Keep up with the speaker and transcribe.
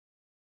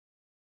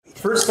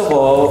First of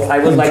all, I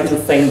would like to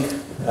thank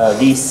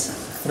these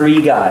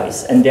three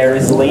guys, and there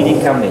is a lady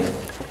coming,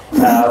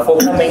 for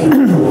coming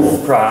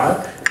to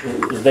Prague.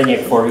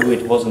 Zdeněk, for you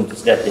it wasn't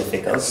that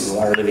difficult, you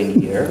are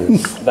living here.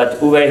 But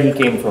Uwe, he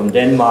came from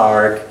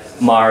Denmark,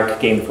 Mark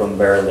came from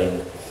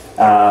Berlin.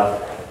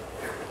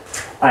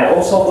 I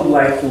also would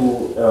like to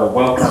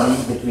welcome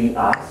between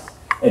us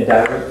a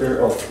director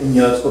of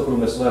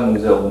Umělecko-průmyslové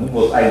muzeum,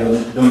 what I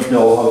don't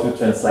know how to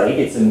translate,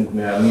 it's a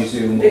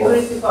museum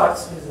Decorative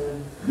Arts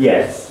Museum.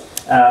 Yes,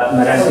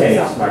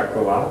 Madame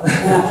Markova.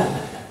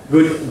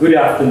 Good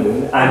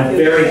afternoon, I'm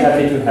very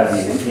happy to have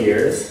you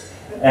here.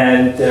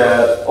 And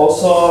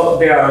also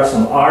there are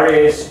some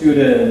artists,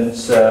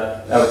 students,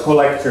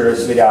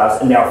 collectors with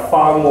us, and there are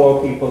far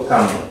more people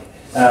coming.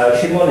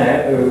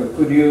 Šimone,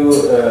 could you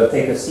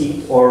take a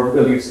seat or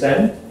will you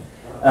stand?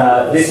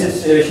 This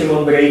is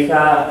Šimon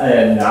Brejcha,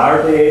 an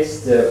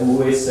artist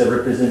who is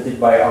represented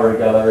by our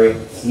gallery.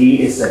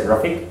 He is a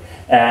graphic,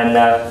 and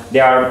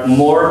there are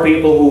more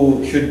people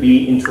who should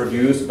be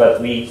introduced,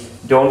 but we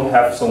don't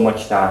have so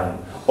much time.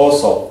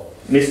 Also,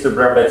 Mr.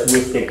 Brabec, who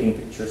is taking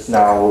pictures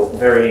now,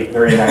 very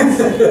nice,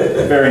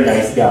 very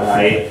nice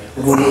guy,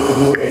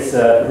 who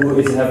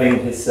is having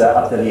his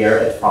atelier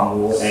at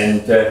FAMU,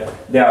 and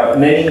there are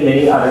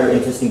many other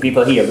interesting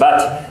people here.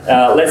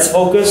 But let's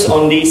focus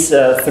on these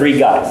three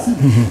guys.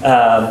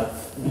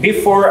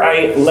 Before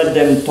I let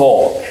them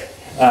talk,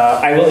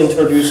 I will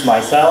introduce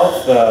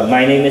myself.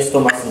 My name is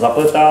Tomáš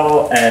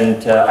Zapletal,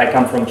 and I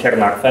come from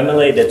Cermak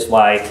family. That's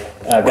why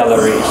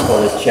gallery is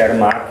called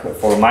Cermak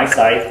for my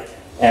side.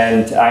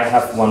 And I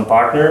have one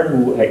partner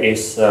who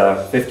is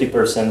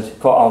 50%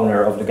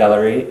 co-owner of the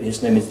gallery.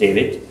 His name is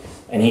David,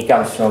 and he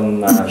comes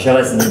from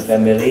Železný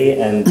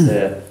family. And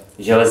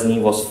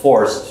Železný was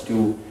forced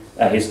to,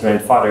 his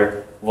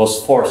grandfather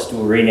was forced to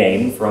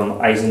rename from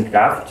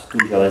Eisenkraft to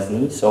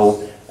Železný.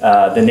 So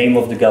the name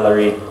of the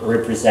gallery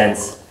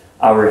represents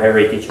our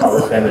heritage,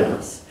 our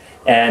families.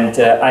 And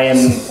I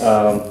am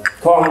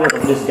co-owner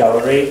of this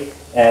gallery,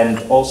 and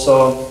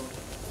also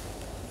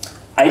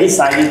I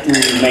decided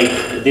to make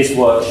this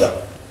workshop.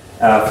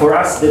 For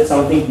us, that's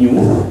something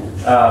new.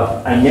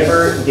 I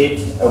never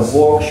did a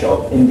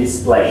workshop in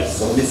this place,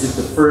 so this is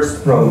the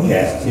first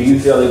project.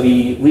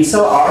 Usually we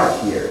sell art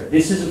here.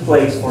 This is a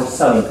place for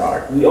selling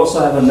art. We also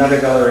have another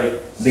gallery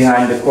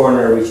behind the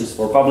corner which is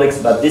for publics,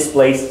 but this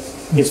place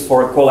is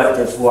for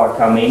collectors who are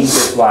coming.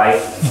 That's why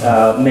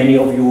many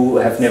of you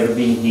have never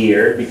been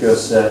here,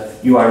 because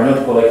you are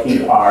not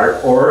collecting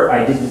art, or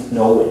I didn't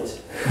know it.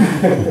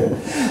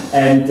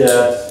 And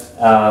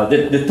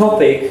the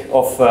topic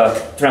of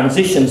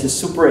transitions is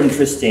super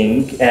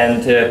interesting,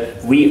 and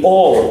we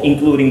all,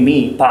 including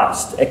me,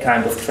 passed a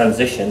kind of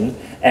transition,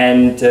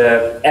 and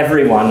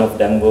every one of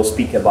them will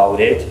speak about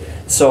it.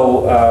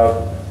 So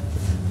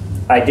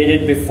I did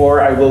it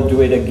before, I will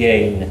do it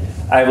again.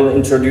 I will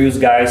introduce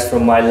guys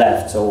from my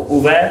left. So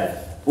Uwe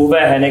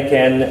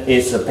Henneken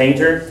is a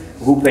painter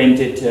who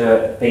painted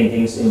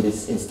paintings in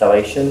this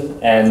installation,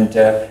 and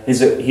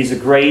he's a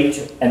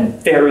great and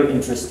very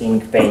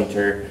interesting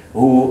painter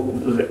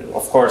who,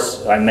 of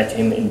course, I met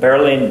him in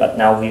Berlin, but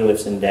now he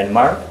lives in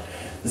Denmark.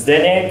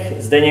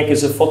 Zdeněk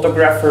is a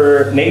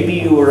photographer. Maybe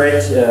you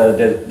read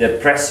the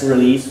press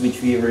release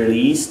which we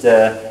released.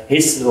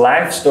 His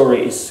life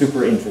story is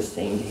super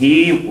interesting.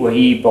 He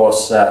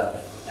was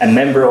a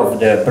member of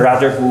the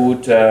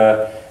Brotherhood.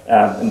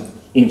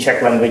 In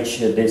Czech language,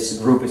 this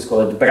group is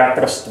called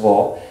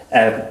Bratrstvo,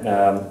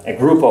 a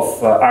group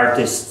of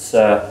artists,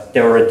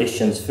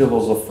 theoreticians,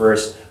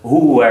 philosophers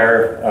who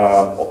were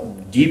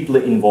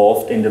deeply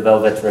involved in the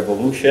Velvet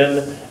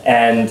Revolution.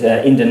 And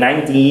in the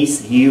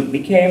 90s, he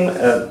became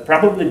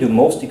probably the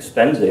most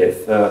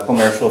expensive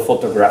commercial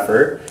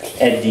photographer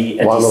at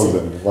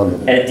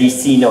the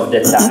scene of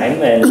that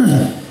time.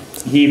 And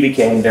he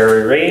became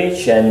very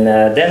rich, and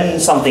then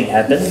something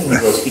happened. We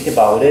will speak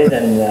about it,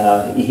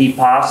 and he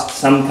passed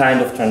some kind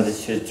of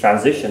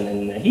transition,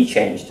 and he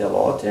changed a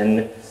lot.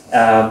 And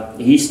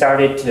he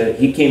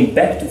came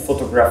back to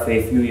photography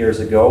a few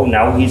years ago.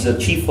 Now he's a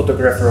chief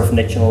photographer of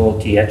National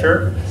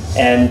Theatre,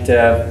 and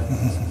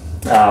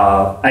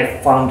I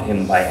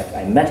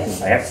met him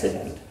by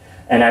accident,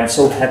 and I'm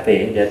so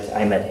happy that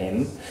I met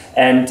him.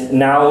 And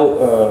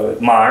now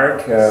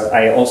Mark,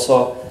 I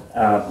also.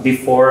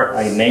 Before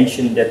I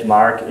mentioned that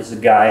Mark is a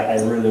guy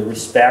I really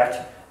respect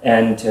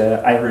and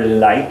I really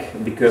like,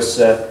 because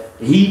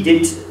he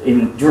did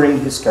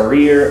during his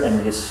career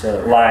and his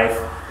life,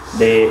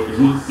 he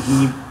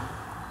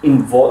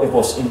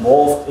was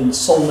involved in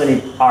so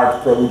many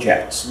art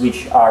projects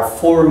which are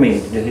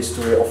forming the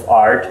history of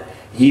art.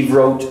 He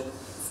wrote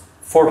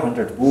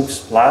 400 books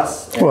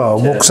plus. And, well,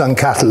 books and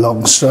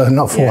catalogues,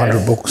 not 400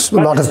 yes, books, a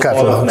lot of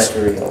catalogues.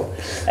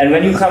 And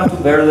when you come to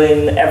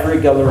Berlin,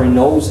 every gallery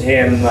knows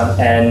him,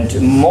 and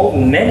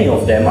many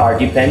of them are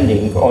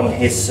depending on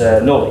his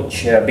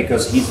knowledge,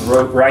 because he's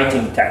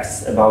writing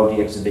texts about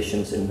the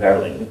exhibitions in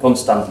Berlin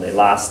constantly.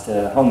 Last,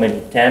 how many,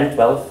 10,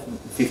 12,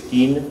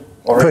 15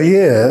 Per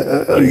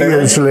year,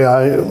 usually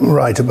I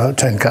write about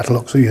 10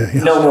 catalogues a year.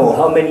 Yes. No,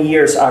 how many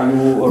years are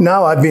you?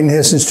 Now I've been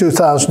here since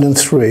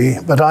 2003,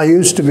 but I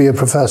used to be a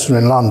professor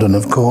in London,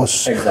 of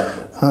course.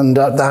 Exactly. And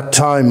at that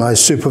time I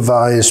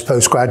supervised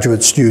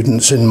postgraduate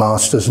students in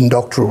master's and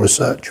doctoral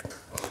research.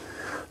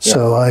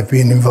 So I've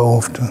been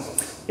involved.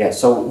 Yeah,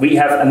 so we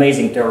have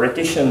amazing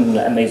theoretician,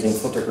 amazing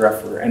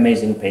photographer,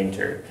 amazing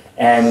painter.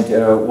 And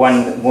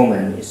one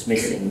woman is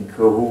missing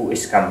who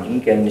is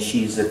coming, and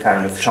she's a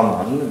kind of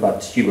shaman,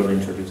 but she will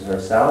introduce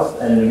herself.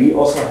 And we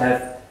also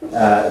have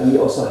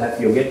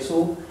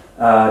Yogetsu.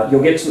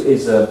 Yogetsu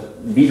is a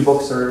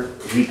beatboxer.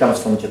 He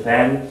comes from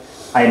Japan.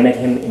 I met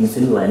him in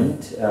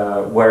Finland,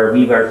 where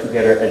we were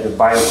together at the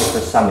Bioticker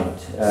Summit,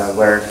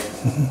 where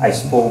I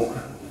spoke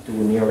to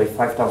nearly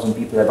 5,000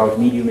 people about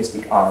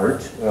mediumistic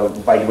art.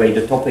 By the way,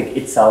 the topic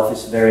itself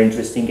is very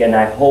interesting, and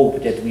I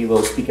hope that we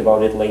will speak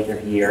about it later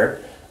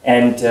here.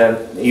 And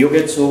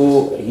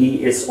Yogetsu,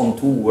 he is on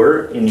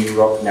tour in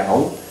Europe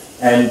now,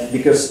 and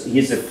because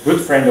he's a good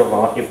friend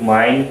of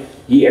mine,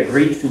 he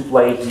agreed to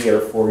play here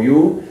for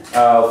you.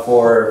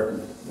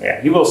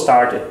 He will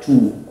start at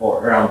 2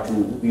 or around 2.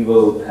 We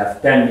will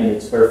have 10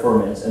 minutes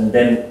performance, and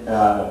then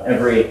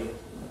every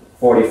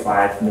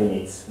 45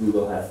 minutes we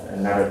will have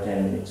another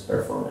 10 minutes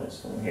performance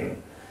from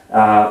him.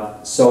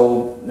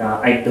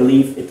 I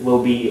believe it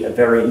will be a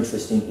very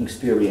interesting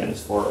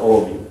experience for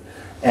all of you.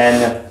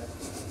 And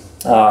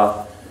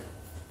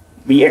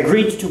we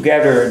agreed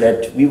together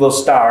that we will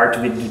start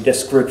with the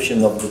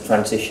description of the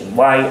transition,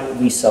 why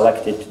we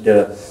selected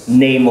the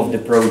name of the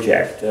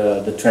project,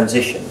 the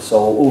transition.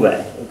 So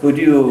Uwe, could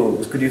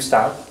you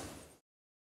start?